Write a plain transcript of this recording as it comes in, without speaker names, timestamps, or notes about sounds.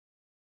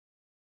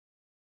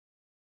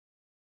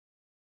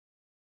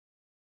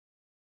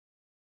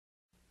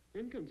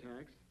Income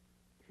tax?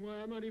 Why,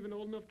 I'm not even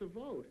old enough to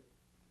vote.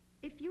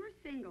 If you're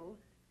single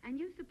and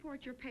you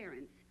support your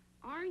parents,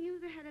 are you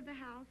the head of the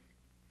house?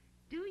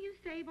 Do you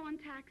save on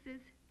taxes?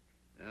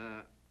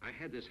 I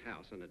had this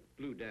house and it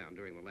blew down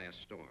during the last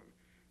storm.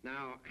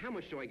 Now, how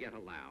much do I get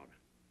allowed?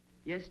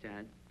 Yes,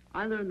 Dad.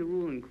 I learned the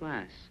rule in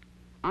class.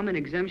 I'm an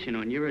exemption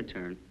on your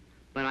return,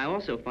 but I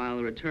also file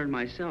a return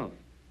myself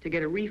to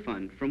get a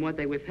refund from what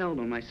they withheld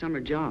on my summer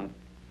job.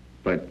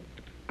 But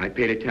I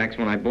paid a tax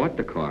when I bought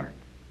the car.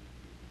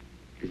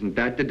 Isn't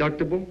that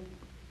deductible?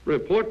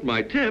 Report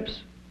my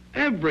tips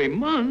every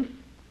month.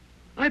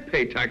 I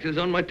pay taxes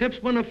on my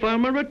tips when I file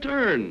my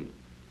return.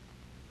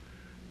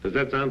 Does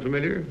that sound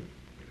familiar?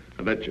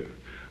 I bet you.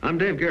 I'm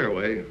Dave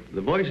Garroway.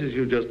 The voices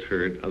you just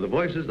heard are the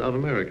voices of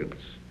Americans,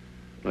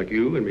 like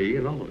you and me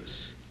and all of us.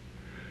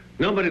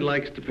 Nobody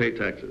likes to pay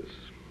taxes,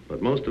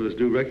 but most of us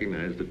do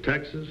recognize that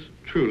taxes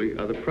truly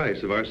are the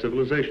price of our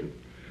civilization.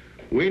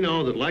 We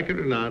know that, like it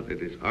or not,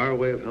 it is our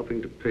way of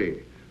helping to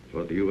pay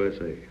for the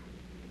USA.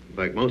 In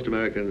fact, most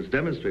Americans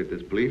demonstrate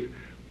this belief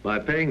by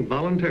paying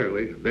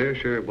voluntarily their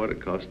share of what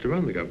it costs to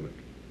run the government.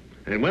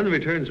 And when the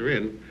returns are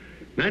in,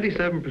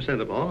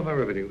 97% of all of our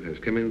revenue has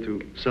come in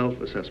through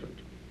self-assessment.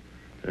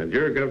 And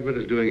your government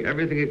is doing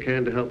everything it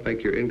can to help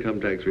make your income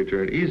tax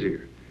return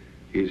easier.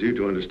 Easier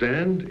to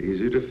understand,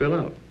 easier to fill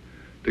out.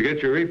 To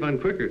get your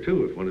refund quicker,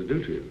 too, if one is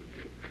due to you.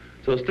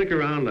 So stick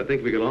around. I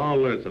think we can all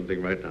learn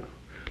something right now.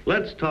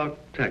 Let's talk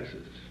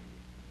taxes.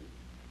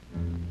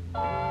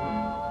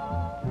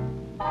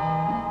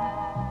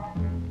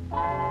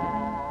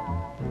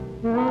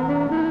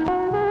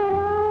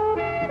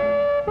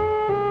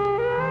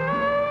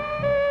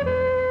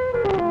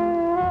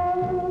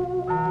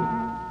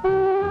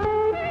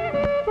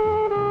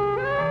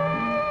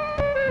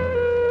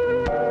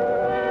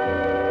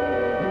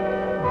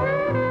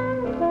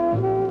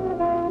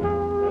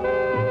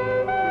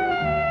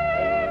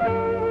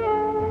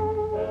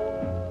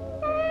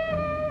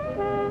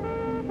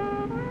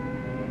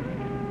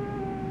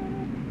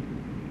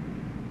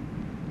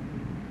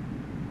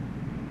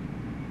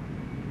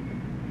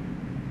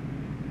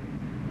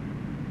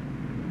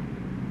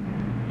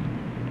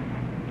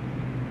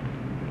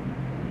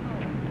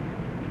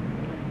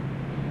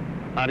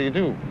 How do you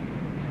do?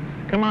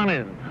 Come on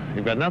in.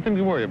 You've got nothing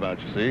to worry about,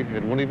 you see.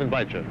 It won't even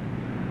bite you.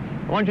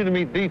 I want you to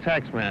meet the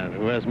tax man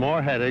who has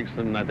more headaches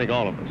than I think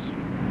all of us.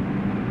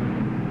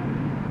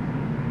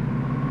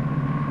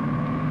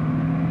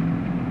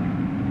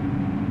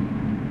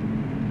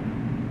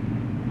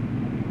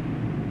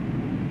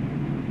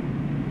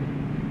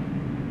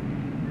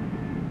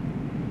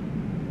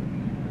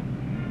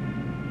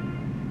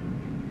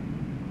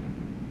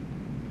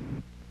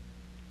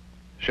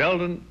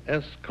 Sheldon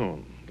S.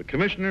 Cohn, the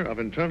Commissioner of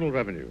Internal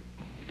Revenue.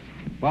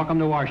 Welcome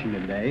to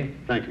Washington, Dave.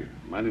 Thank you.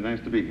 Mighty nice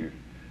to be here.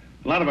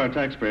 A lot of our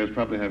taxpayers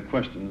probably have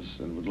questions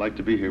and would like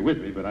to be here with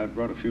me, but I've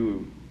brought a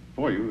few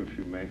for you, if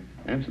you may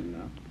answer them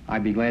now.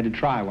 I'd be glad to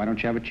try. Why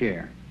don't you have a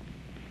chair?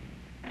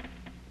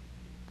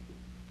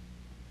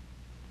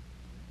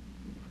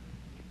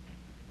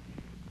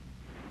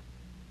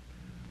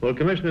 Well,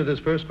 Commissioner, this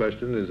first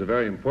question is a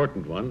very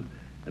important one,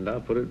 and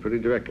I'll put it pretty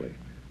directly.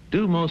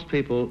 Do most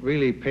people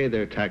really pay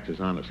their taxes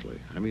honestly?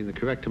 I mean, the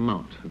correct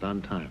amount and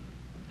on time?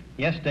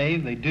 Yes,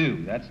 Dave, they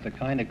do. That's the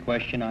kind of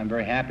question I'm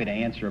very happy to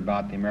answer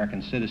about the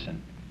American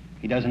citizen.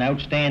 He does an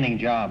outstanding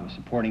job of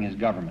supporting his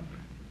government.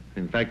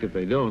 In fact, if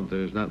they don't,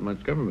 there's not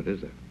much government,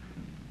 is there?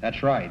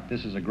 That's right.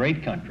 This is a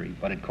great country,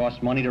 but it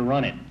costs money to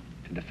run it,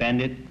 to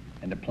defend it,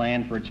 and to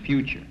plan for its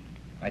future.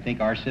 I think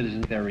our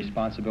citizens take their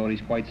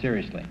responsibilities quite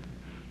seriously.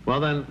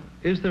 Well, then,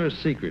 is there a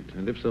secret,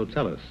 and if so,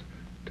 tell us,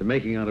 to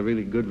making out a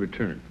really good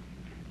return?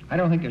 I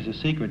don't think there's a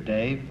secret,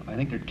 Dave. I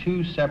think there are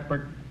two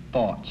separate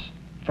thoughts.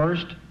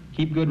 First,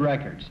 keep good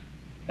records.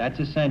 That's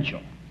essential.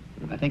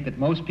 I think that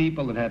most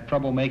people that have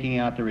trouble making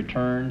out their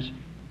returns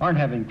aren't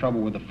having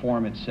trouble with the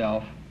form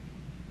itself.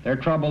 Their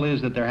trouble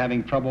is that they're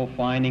having trouble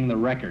finding the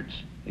records,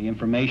 the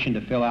information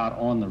to fill out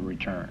on the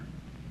return.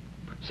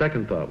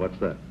 Second thought, what's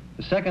that?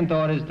 The second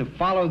thought is to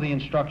follow the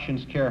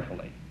instructions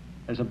carefully.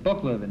 There's a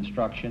booklet of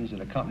instructions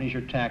that accompanies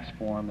your tax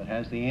form that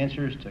has the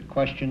answers to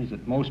questions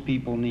that most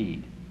people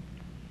need.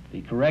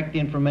 The correct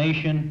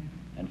information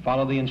and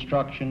follow the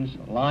instructions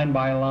line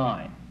by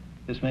line.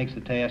 This makes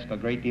the task a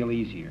great deal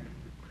easier.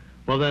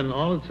 Well, then,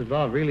 all that's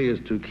involved really is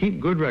to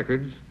keep good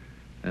records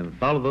and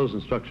follow those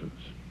instructions.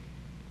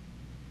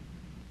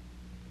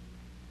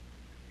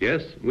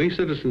 Yes, we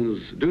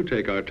citizens do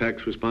take our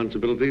tax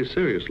responsibilities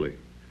seriously.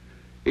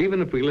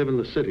 Even if we live in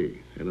the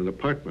city, in an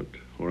apartment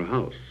or a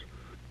house,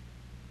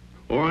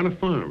 or on a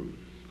farm,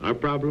 our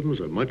problems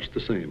are much the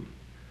same.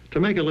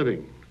 To make a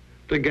living,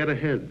 to get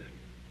ahead.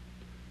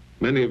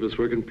 Many of us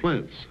work in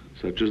plants,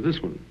 such as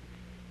this one.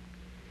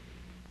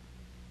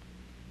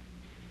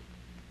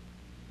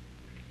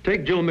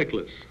 Take Joe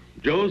Miklas.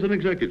 Joe's an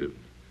executive.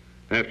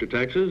 After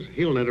taxes,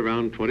 he'll net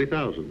around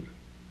 $20,000.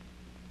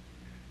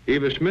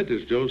 Eva Schmidt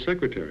is Joe's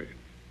secretary.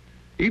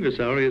 Eva's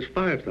salary is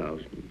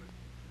 $5,000.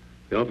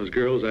 The office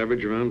girls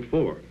average around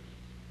 $4,000.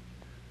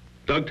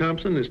 Doug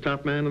Thompson is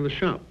top man in the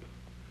shop.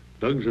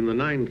 Doug's in the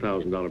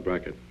 $9,000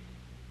 bracket.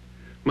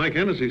 Mike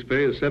Hennessy's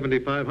pay is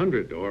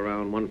 $7,500, or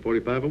around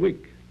 $145 a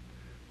week.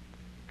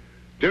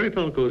 Jerry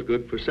Falco's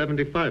good for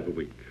 $75 a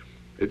week.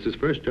 It's his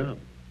first job.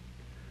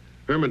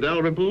 Irma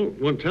Dalrymple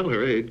won't tell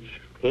her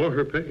age or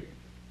her pay.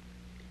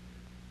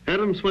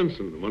 Adam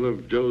Swenson, one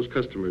of Joe's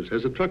customers,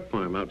 has a truck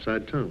farm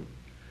outside town.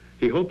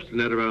 He hopes to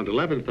net around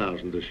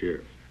 $11,000 this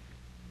year.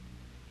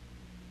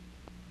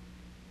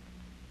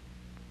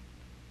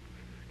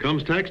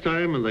 Comes tax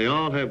time, and they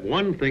all have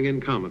one thing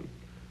in common.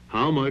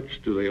 How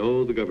much do they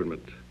owe the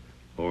government?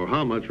 Or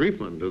how much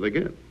refund do they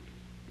get?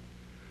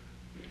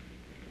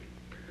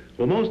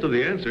 Well, most of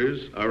the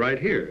answers are right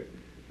here.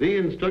 The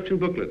instruction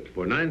booklet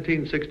for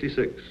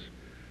 1966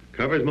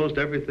 covers most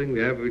everything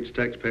the average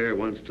taxpayer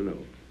wants to know.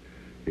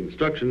 The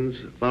instructions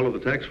follow the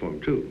tax form,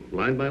 too,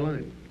 line by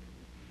line.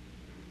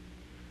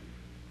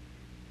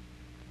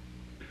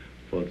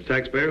 For the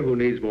taxpayer who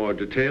needs more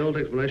detailed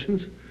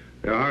explanations,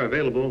 there are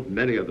available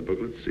many other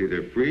booklets,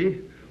 either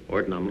free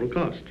or at nominal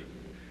cost.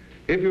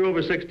 If you're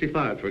over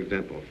 65, for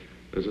example,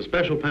 there's a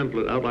special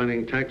pamphlet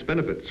outlining tax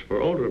benefits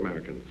for older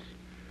Americans.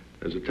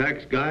 There's a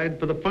tax guide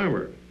for the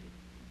farmer.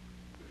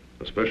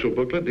 A special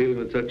booklet dealing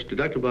with such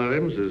deductible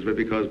items as may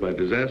be caused by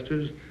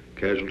disasters,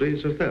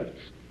 casualties, or thefts.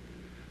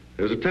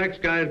 There's a tax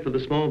guide for the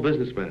small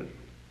businessman.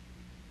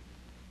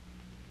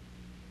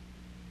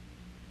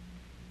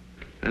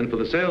 And for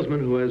the salesman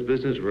who has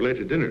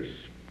business-related dinners.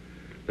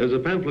 There's a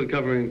pamphlet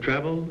covering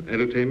travel,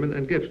 entertainment,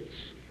 and gifts.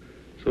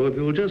 So if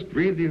you will just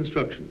read the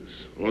instructions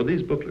or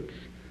these booklets,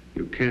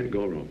 you can't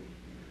go wrong.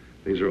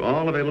 These are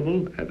all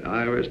available at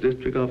IRS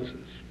district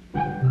offices.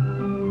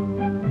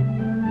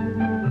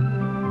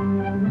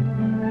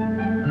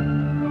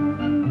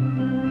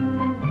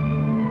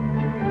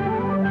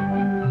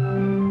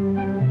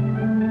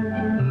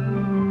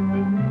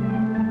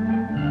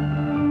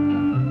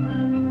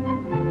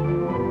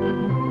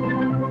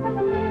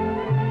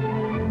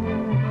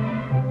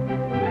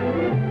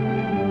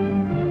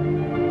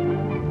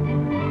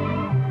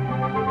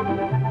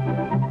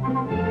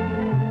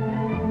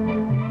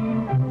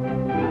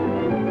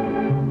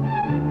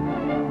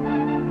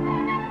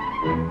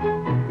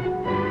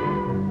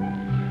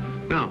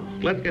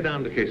 Let's get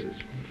down to cases.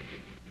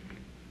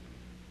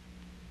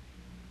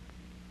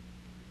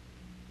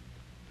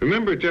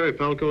 Remember Jerry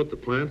Falco at the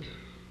plant?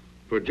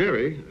 For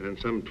Jerry and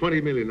some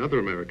 20 million other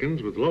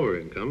Americans with lower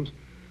incomes,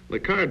 the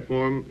card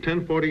form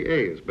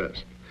 1040A is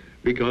best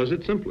because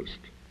it's simplest.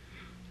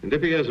 And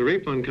if he has a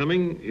refund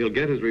coming, he'll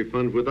get his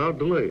refund without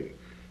delay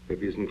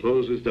if he's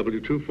enclosed his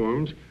W-2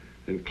 forms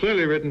and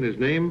clearly written his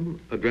name,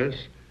 address,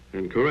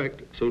 and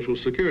correct Social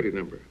Security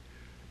number,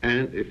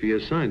 and if he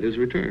has signed his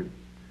return.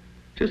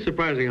 Just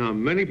surprising how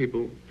many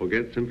people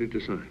forget simply to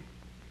sign.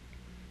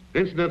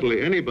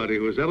 Incidentally, anybody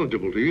who is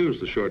eligible to use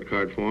the short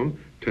card form,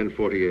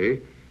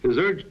 1040A, is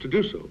urged to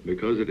do so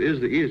because it is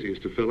the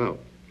easiest to fill out.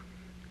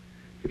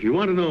 If you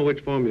want to know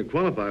which form you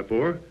qualify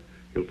for,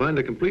 you'll find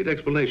a complete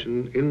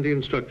explanation in the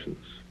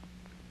instructions.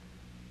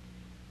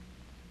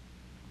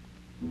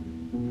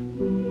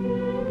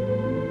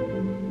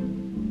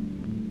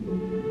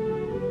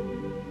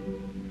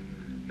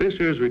 This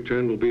year's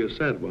return will be a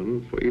sad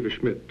one for Eva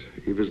Schmidt.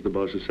 Eva's the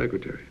boss's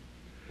secretary.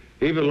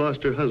 Eva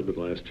lost her husband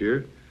last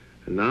year,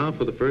 and now,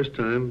 for the first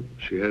time,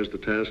 she has the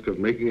task of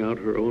making out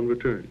her own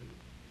return.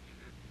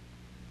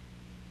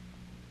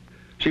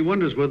 She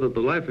wonders whether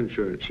the life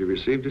insurance she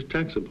received is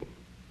taxable.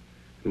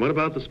 And what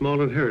about the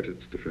small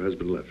inheritance that her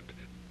husband left?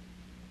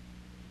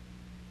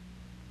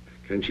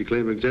 Can she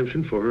claim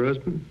exemption for her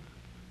husband?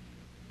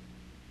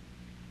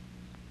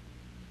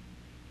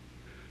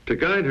 To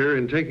guide her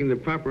in taking the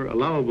proper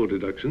allowable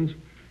deductions,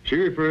 she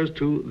refers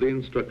to the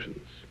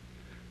instructions.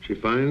 She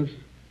finds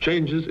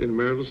changes in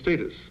marital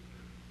status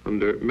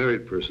under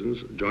married persons'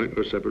 joint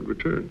or separate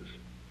returns.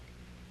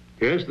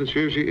 Yes, this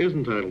year she is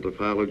entitled to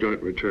file a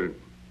joint return.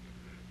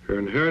 Her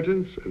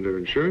inheritance and her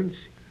insurance,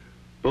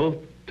 both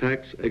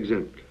tax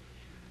exempt.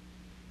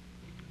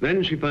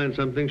 Then she finds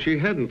something she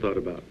hadn't thought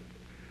about.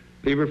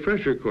 The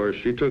refresher course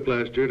she took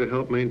last year to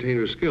help maintain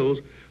her skills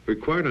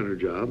required on her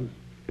job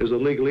is a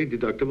legally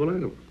deductible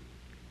item.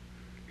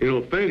 You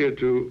know, failure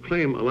to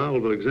claim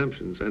allowable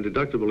exemptions and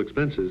deductible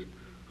expenses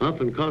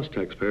often cost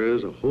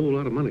taxpayers a whole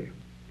lot of money.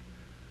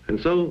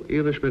 And so,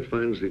 Eva Schmidt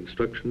finds the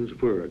instructions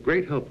were a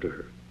great help to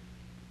her.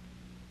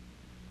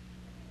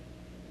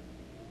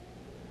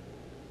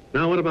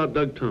 Now, what about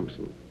Doug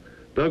Thompson?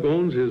 Doug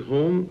owns his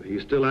home.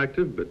 He's still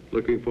active, but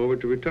looking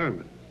forward to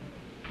retirement.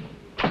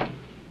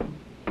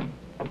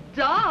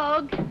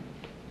 Doug!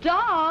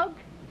 Doug!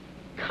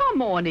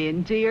 Come on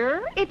in,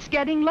 dear. It's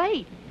getting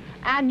late.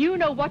 And you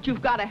know what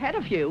you've got ahead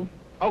of you.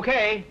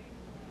 Okay.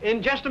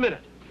 In just a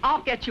minute.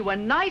 I'll get you a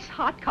nice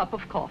hot cup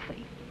of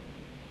coffee.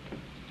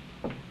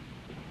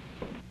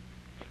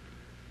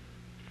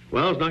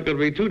 Well, it's not going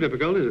to be too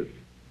difficult, is it?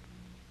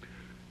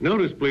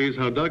 Notice, please,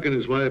 how Doug and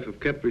his wife have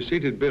kept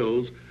receipted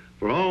bills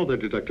for all their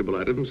deductible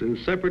items in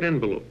separate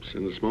envelopes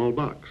in a small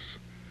box.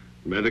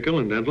 Medical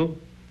and dental,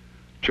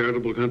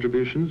 charitable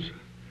contributions,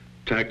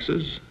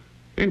 taxes,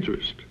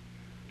 interest,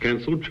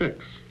 canceled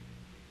checks.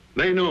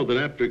 They know that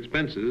after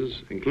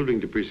expenses, including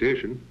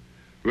depreciation,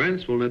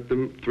 rents will net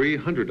them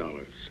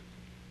 $300.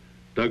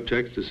 Doug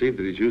checks to see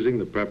that he's using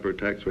the proper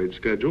tax rate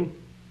schedule,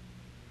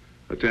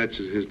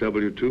 attaches his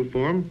W-2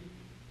 form,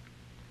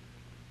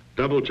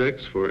 double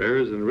checks for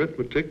errors in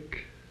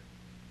arithmetic,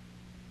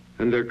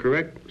 and their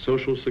correct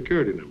Social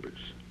Security numbers.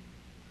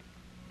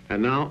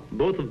 And now,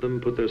 both of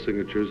them put their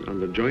signatures on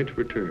the joint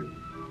return.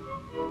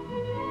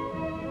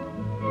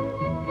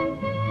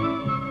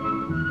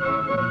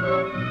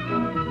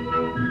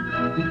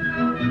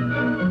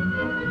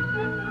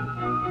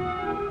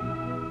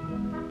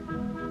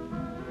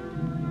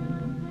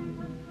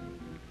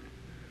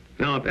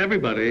 Now, if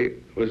everybody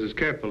was as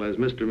careful as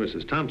Mr. and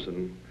Mrs.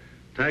 Thompson,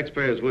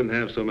 taxpayers wouldn't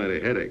have so many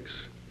headaches.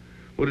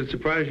 Would it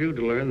surprise you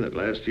to learn that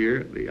last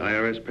year the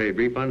IRS paid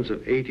refunds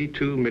of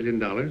 $82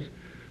 million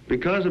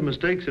because of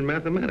mistakes in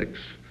mathematics,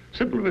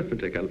 simple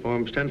arithmetic on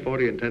Forms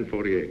 1040 and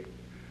 1048?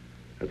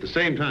 At the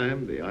same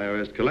time, the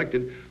IRS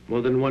collected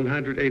more than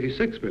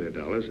 $186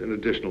 million in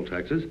additional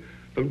taxes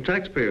from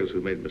taxpayers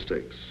who made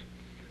mistakes.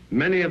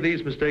 Many of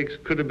these mistakes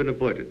could have been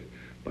avoided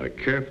by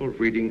careful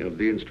reading of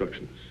the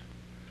instructions.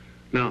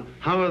 Now,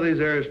 how are these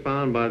errors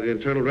found by the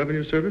Internal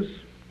Revenue Service?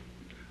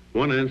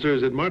 One answer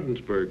is at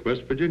Martinsburg,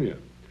 West Virginia,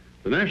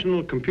 the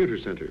National Computer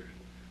Center,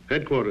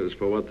 headquarters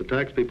for what the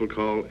tax people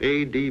call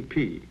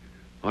ADP,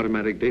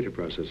 Automatic Data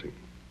Processing.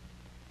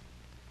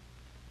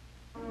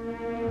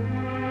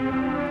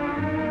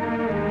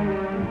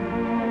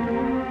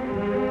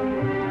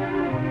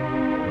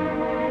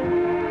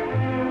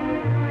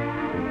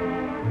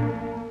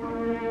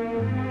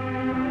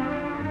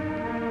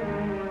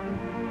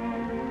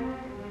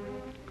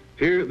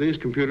 Here, these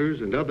computers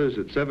and others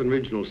at 7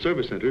 regional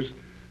service centers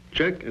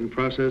check and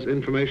process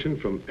information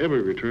from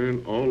every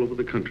return all over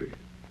the country.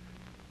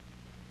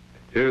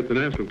 Here at the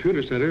National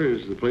Computer Center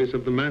is the place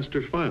of the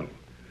master file,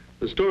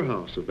 the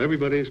storehouse of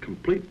everybody's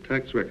complete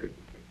tax record.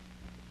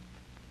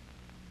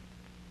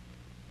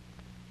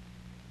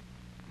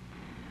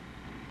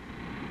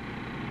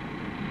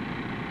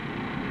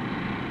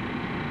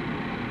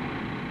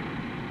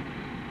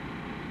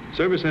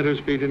 Service centers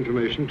feed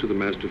information to the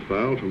master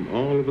file from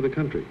all over the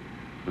country,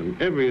 on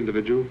every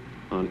individual,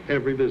 on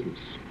every business.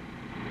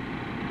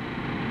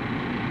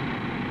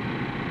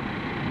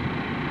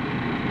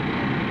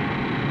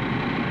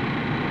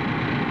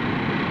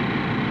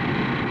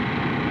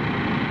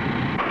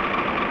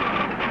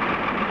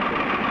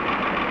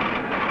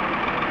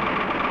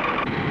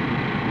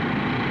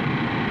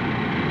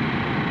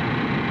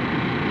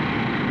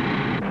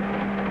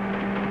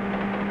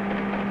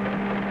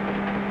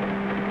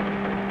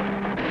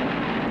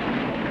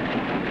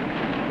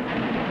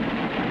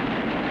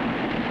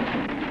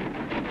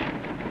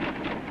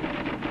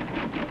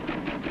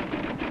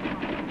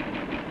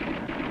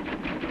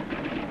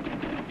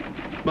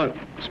 But,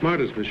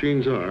 smart as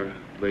machines are,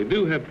 they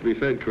do have to be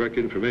fed correct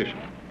information.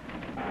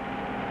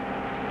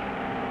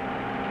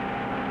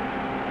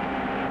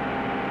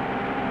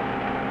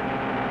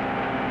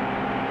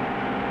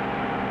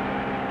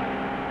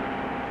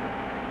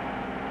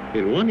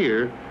 In 1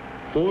 year,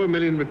 4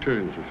 million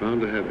returns were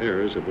found to have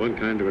errors of one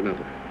kind or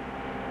another.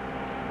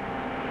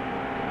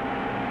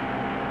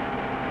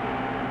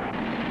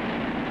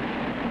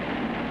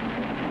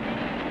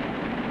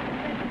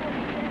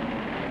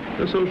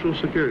 The Social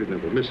Security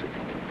number missing,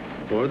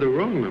 or the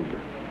wrong number.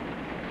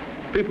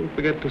 People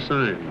forget to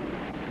sign.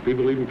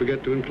 People even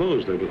forget to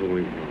enclose their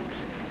withholding forms.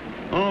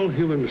 All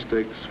human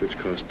mistakes which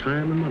cost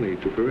time and money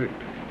to correct.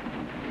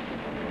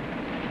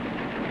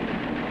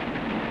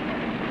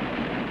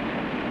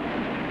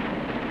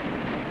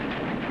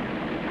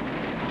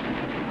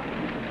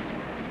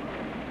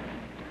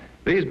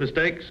 These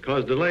mistakes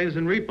cause delays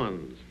in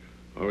refunds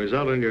or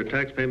result in your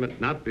tax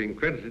payment not being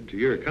credited to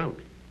your account.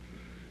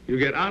 You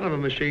get out of a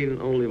machine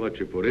only what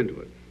you put into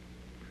it.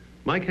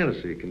 Mike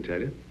Hennessy can tell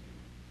you.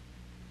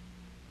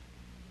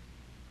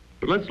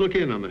 But let's look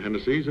in on the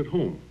Hennessy's at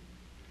home.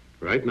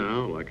 Right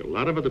now, like a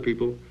lot of other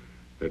people,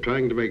 they're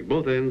trying to make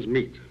both ends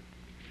meet.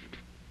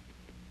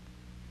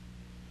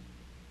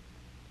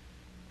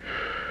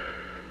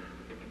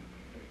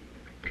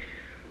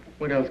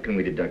 What else can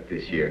we deduct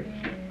this year?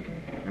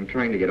 I'm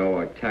trying to get all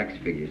our tax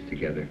figures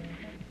together.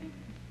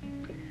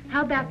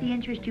 How about the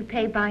interest you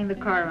pay buying the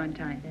car on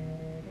time?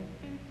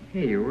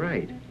 Hey, you're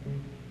right.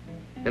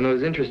 And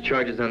those interest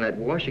charges on that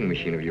washing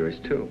machine of yours,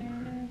 too.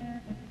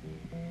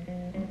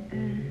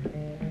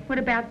 What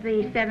about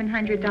the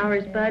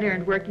 $700 Bud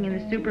earned working in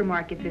the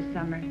supermarket this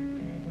summer?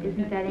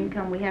 Isn't that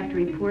income we have to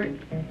report?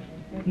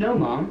 No,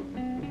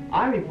 Mom.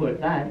 I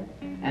report that,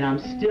 and I'm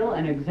still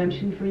an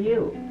exemption for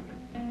you.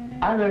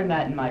 I learned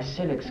that in my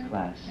civics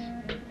class.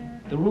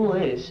 The rule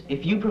is,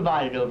 if you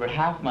provided over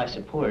half my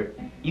support,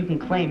 you can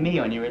claim me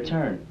on your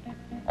return.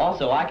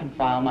 Also, I can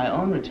file my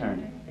own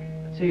return.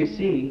 So you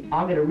see,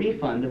 I'll get a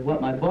refund of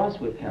what my boss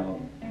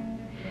withheld.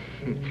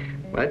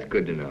 Well, that's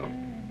good to know.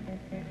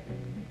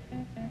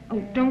 Oh,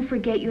 don't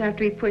forget you have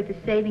to report the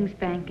savings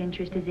bank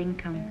interest as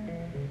income.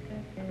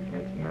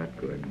 That's not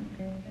good.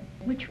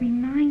 Which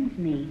reminds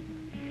me,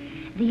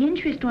 The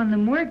interest on the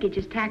mortgage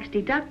is tax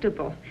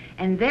deductible,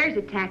 and there's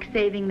a tax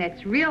saving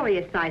that's really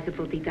a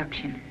sizable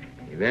deduction.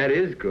 That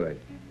is good.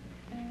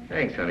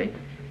 Thanks, honey.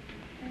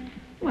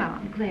 Well,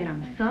 I'm glad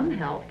I'm some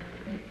help.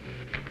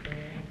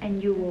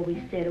 And you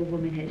always said a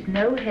woman has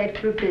no head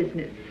for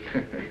business.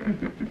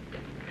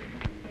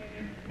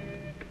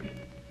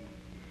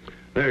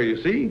 There,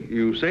 you see,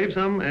 you save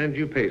some and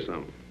you pay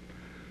some.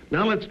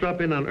 Now let's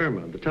drop in on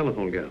Irma, the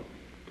telephone gal.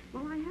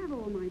 Well, I have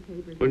all my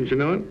papers. Wouldn't you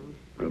know it?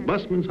 A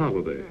busman's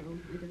holiday.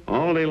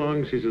 All day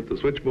long she's at the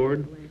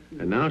switchboard,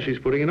 and now she's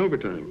putting in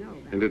overtime,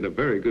 and in a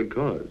very good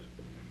cause.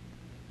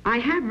 I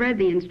have read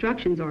the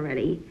instructions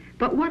already,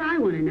 but what I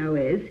want to know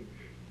is,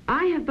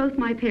 I have both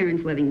my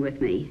parents living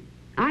with me.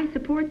 I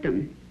support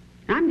them.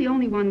 I'm the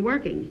only one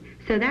working,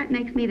 so that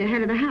makes me the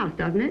head of the house,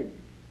 doesn't it?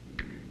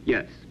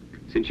 Yes.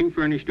 Since you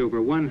furnished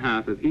over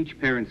 1/2 of each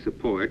parent's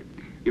support,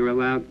 you're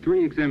allowed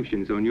 3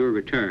 exemptions on your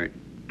return.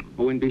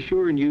 Oh, and be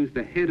sure and use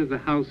the head of the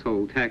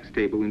household tax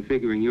table in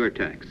figuring your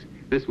tax.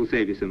 This will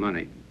save you some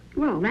money.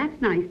 Well,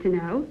 that's nice to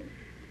know.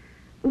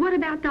 What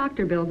about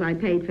doctor bills I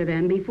paid for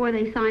them before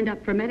they signed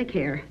up for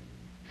Medicare?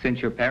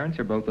 Since your parents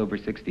are both over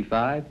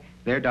 65,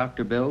 their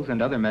doctor bills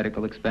and other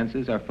medical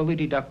expenses are fully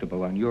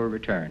deductible on your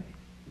return.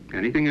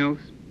 Anything else?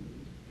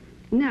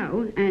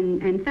 No,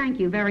 and thank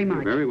you very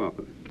much. You're very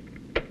welcome.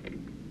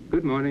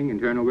 Good morning,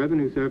 Internal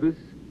Revenue Service.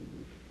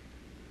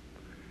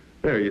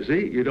 There, you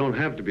see, you don't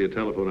have to be a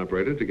telephone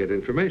operator to get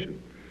information.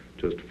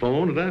 Just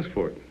phone and ask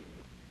for it.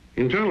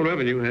 Internal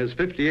Revenue has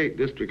 58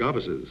 district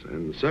offices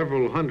and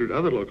several hundred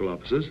other local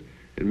offices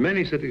in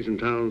many cities and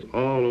towns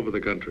all over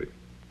the country.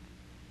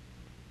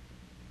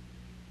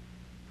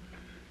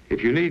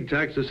 If you need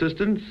tax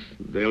assistance,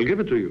 they'll give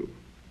it to you.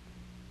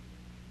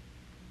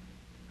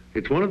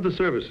 It's one of the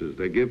services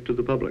they give to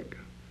the public.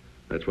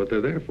 That's what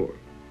they're there for.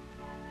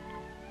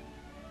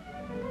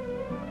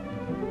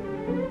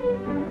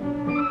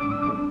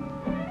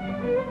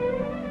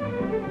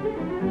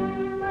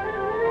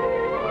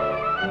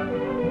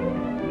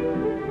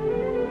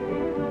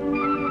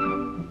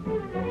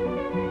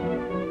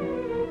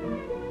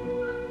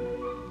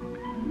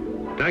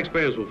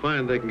 Taxpayers will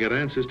find they can get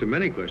answers to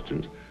many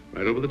questions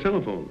right over the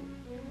telephone.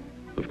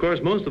 Of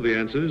course, most of the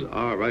answers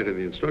are right in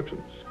the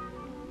instructions.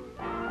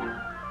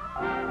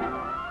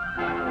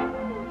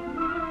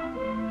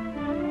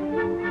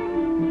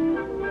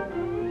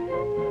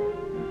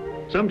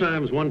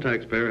 Sometimes one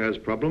taxpayer has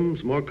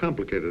problems more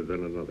complicated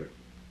than another.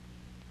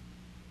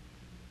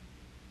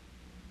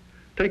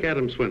 Take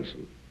Adam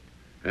Swenson.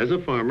 As a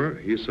farmer,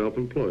 he's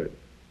self-employed.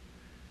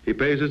 He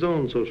pays his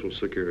own Social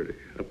Security,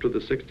 up to the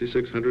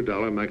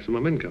 $6,600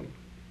 maximum income.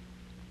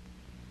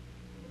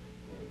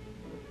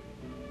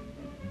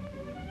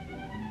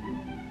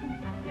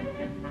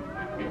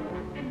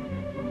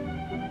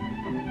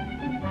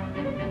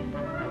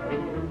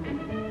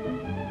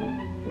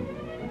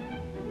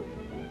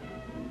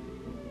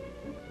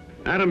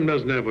 Adam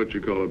doesn't have what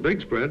you call a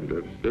big spread,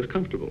 but just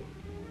comfortable.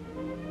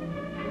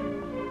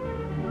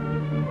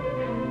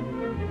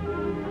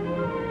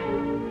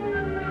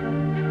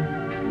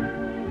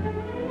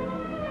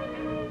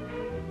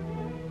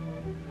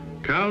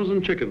 Cows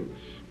and chickens.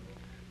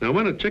 Now,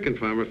 when a chicken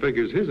farmer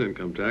figures his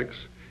income tax,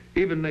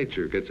 even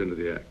nature gets into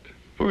the act.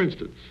 For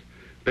instance,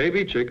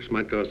 baby chicks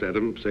might cost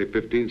Adam, say,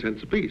 15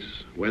 cents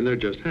apiece when they're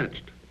just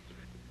hatched.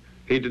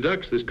 He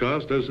deducts this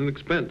cost as an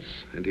expense,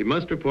 and he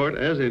must report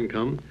as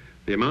income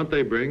the amount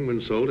they bring when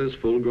sold as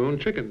full-grown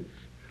chickens,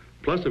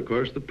 plus, of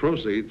course, the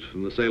proceeds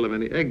from the sale of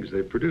any eggs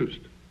they've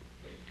produced.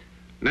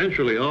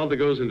 Naturally, all that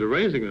goes into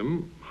raising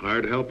them,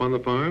 hired help on the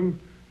farm,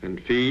 and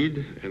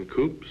feed and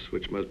coops,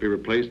 which must be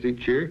replaced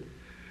each year,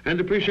 and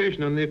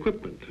depreciation on the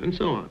equipment, and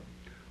so on.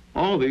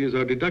 All these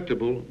are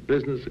deductible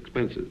business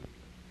expenses.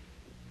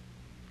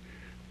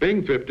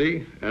 Being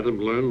 50, Adam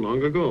learned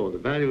long ago the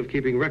value of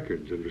keeping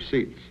records and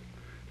receipts.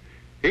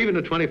 Even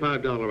a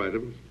 $25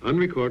 item,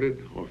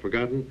 unrecorded or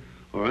forgotten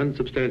or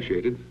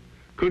unsubstantiated,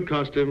 could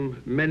cost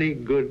him many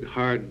good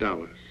hard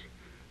dollars.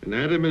 And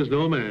Adam is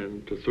no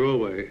man to throw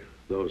away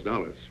those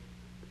dollars.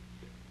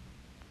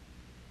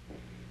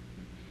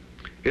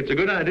 It's a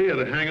good idea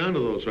to hang on to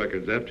those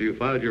records after you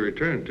filed your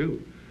return,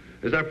 too,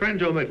 as our friend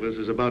Joe Miklas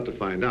is about to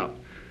find out.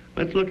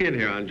 Let's look in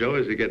here on Joe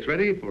as he gets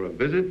ready for a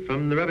visit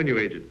from the revenue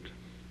agent.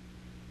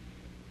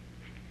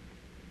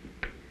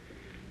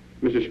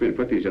 Mr. Schmidt,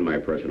 put these in my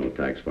personal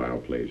tax file,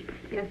 please.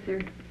 Yes, sir.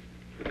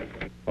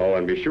 Oh,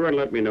 and be sure and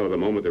let me know the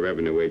moment the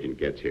revenue agent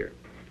gets here.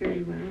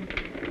 Very well.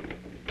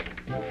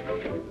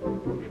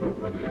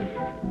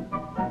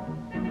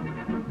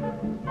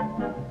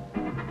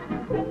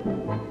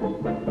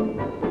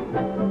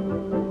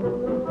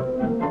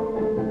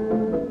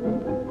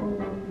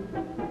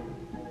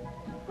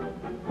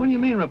 What do you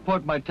mean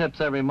report my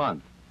tips every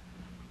month?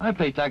 I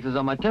pay taxes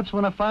on my tips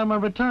when I file my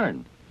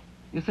return.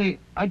 You see,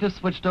 I just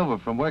switched over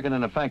from working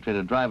in a factory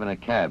to driving a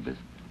cab. Is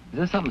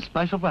there something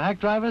special for hack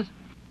drivers?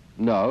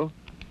 No.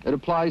 It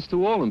applies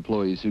to all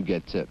employees who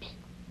get tips.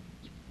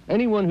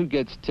 Anyone who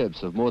gets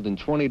tips of more than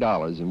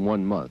 $20 in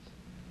 1 month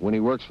when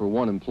he works for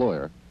one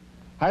employer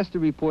has to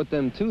report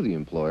them to the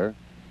employer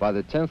by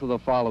the 10th of the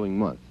following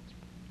month.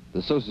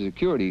 The Social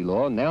Security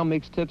law now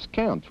makes tips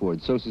count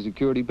towards Social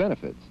Security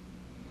benefits.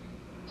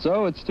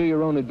 So it's to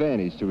your own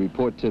advantage to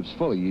report tips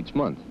fully each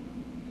month.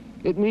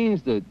 It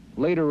means that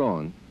later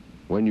on,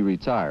 when you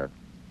retire,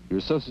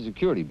 your Social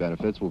Security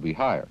benefits will be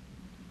higher.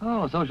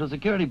 Oh, Social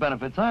Security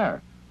benefits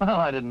higher. Well,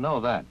 I didn't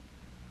know that.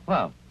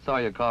 Well,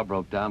 sorry your car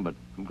broke down, but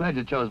I'm glad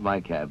you chose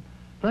my cab.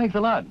 Thanks a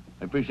lot.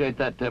 I appreciate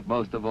that tip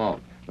most of all.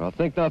 I'll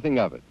think nothing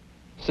of it.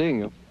 Seeing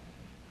you.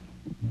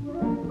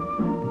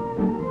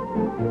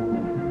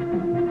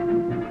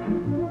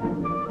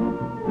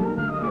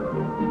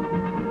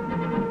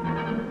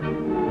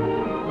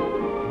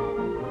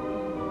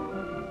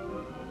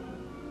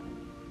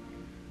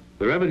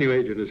 The revenue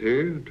agent is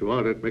here to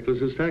audit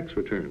Nicholas's tax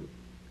return.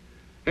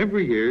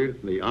 Every year,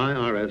 the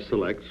IRS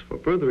selects for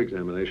further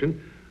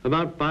examination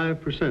about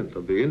 5%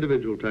 of the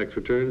individual tax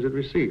returns it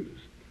receives.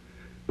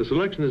 The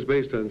selection is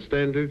based on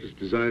standards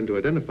designed to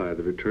identify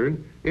the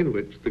return in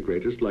which the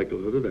greatest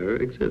likelihood of error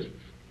exists.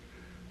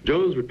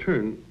 Joe's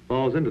return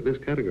falls into this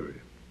category.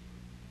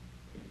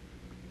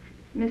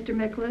 Mr.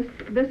 Mickless,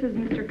 this is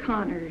Mr.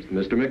 Connors.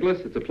 Mr.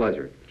 Mickless, it's a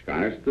pleasure. Mr.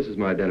 Connors? This is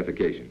my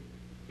identification.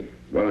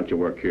 Why don't you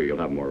work here? You'll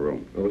have more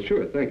room. Oh,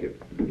 sure, thank you.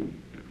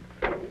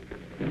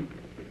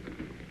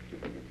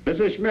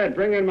 Mrs. Schmidt,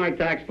 bring in my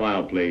tax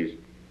file, please.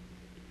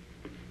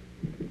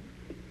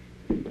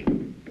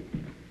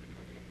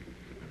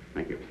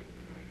 Thank you.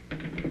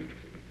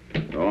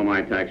 All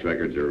my tax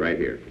records are right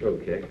here.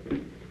 Okay.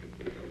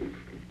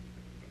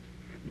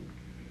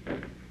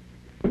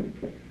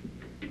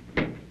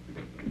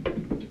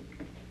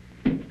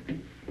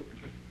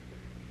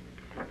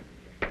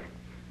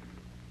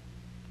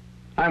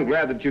 I'm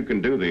glad that you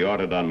can do the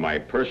audit on my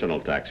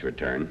personal tax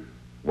return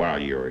while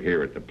you're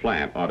here at the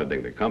plant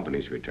auditing the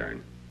company's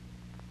return.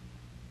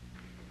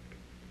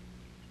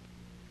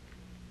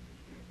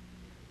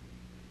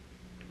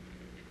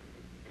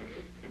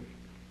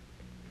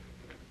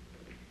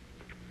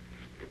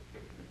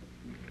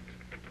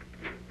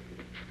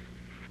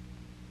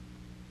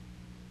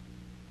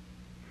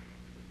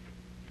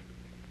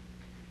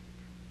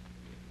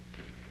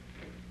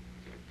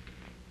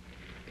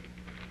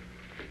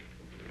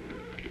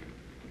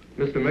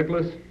 Mr.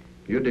 Mickless,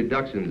 your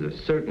deductions are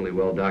certainly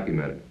well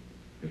documented.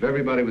 If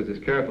everybody was as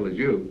careful as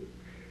you,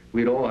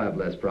 we'd all have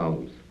less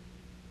problems.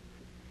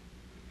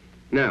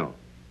 Now,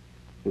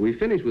 we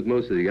finished with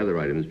most of the other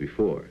items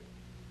before,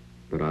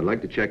 but I'd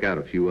like to check out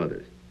a few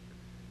others.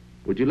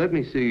 Would you let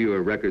me see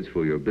your records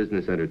for your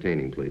business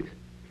entertaining, please?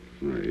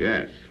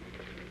 Yes.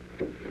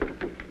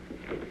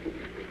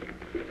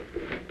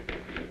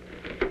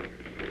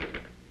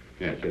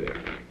 Yes, it is.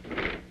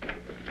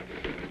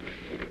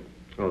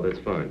 Oh, that's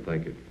fine,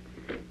 thank you.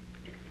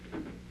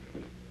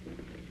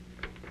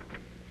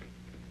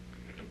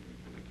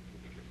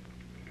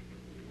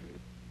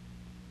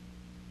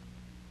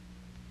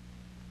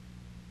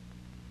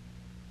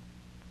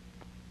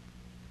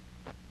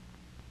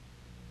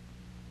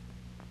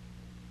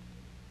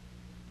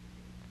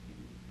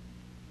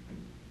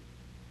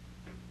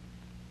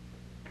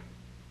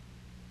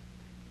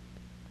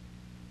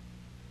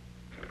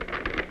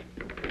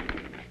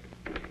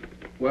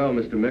 Well,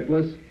 Mr.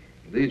 Mickless,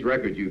 these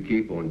records you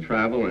keep on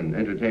travel and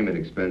entertainment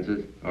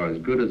expenses are as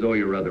good as all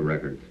your other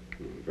records.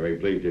 Very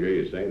pleased to hear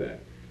you say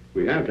that.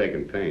 We have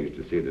taken pains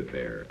to see that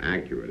they're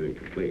accurate and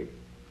complete.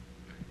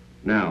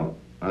 Now,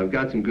 I've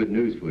got some good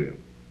news for you.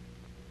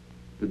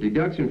 The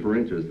deduction for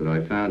interest that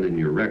I found in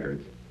your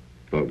records,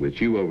 but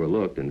which you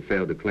overlooked and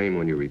failed to claim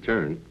on your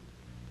return,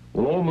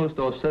 will almost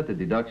offset the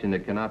deduction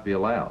that cannot be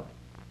allowed,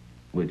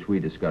 which we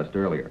discussed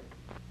earlier.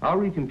 I'll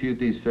recompute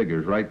these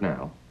figures right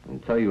now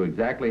and tell you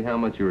exactly how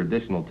much your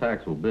additional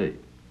tax will be.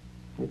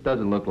 It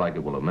doesn't look like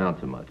it will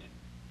amount to much.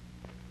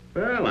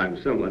 Well,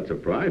 I'm somewhat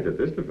surprised at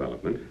this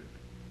development.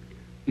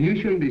 You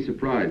shouldn't be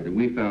surprised that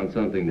we found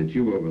something that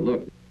you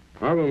overlooked.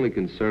 Our only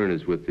concern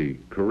is with the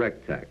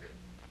correct tax.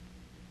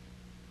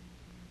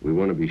 We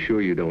want to be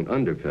sure you don't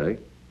underpay,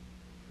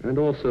 and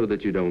also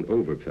that you don't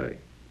overpay.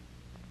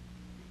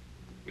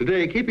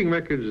 Today, keeping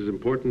records is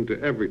important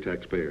to every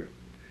taxpayer.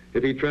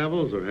 If he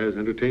travels or has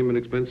entertainment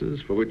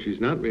expenses for which he's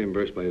not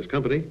reimbursed by his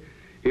company,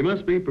 he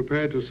must be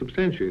prepared to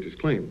substantiate his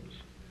claims.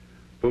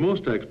 For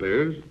most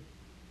taxpayers,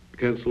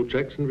 canceled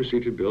checks and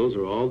receipted bills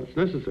are all that's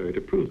necessary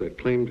to prove that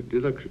claimed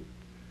deduction.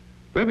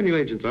 Revenue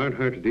agents aren't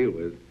hard to deal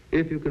with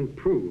if you can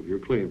prove your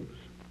claims.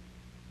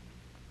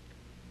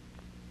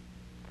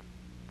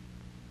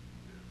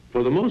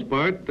 For the most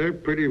part, they're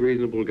pretty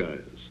reasonable guys.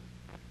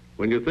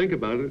 When you think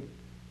about it,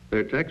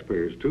 they're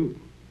taxpayers too,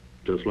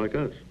 just like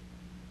us.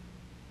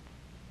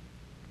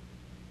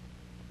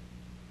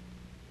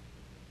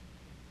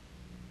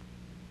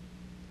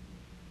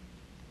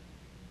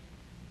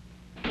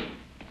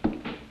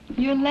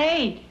 You're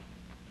late.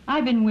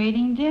 I've been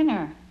waiting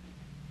dinner.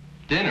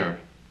 Dinner?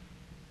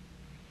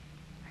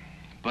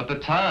 But the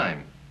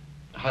time.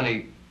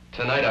 Honey,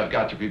 tonight I've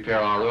got to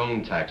prepare our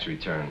own tax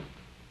return.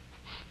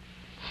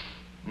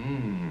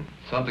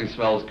 Something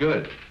smells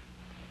good.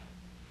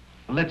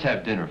 Let's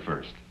have dinner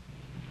first.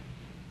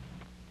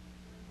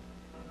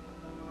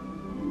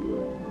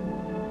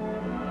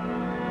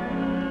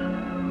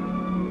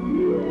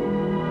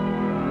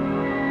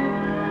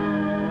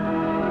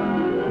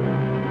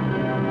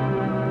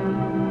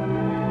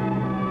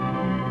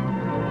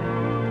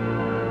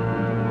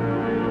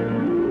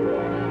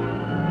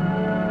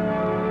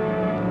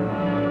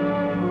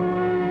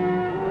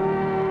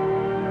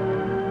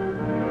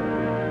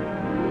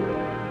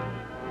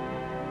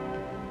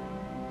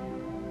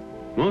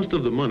 Most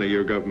of the money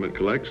your government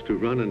collects to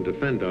run and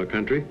defend our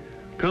country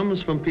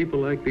comes from people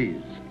like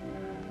these.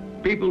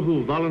 People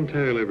who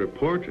voluntarily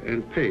report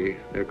and pay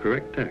their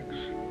correct tax.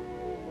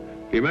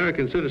 The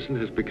American citizen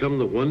has become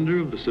the wonder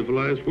of the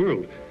civilized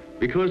world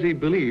because he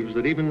believes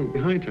that even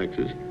high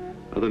taxes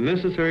are the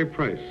necessary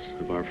price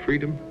of our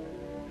freedom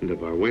and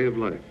of our way of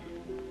life.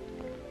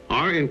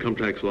 Our income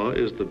tax law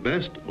is the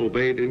best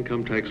obeyed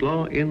income tax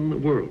law in the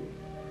world,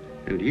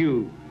 and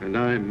you and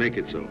I make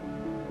it so.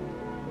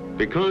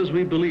 Because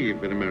we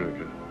believe in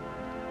America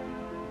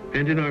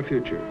and in our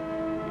future.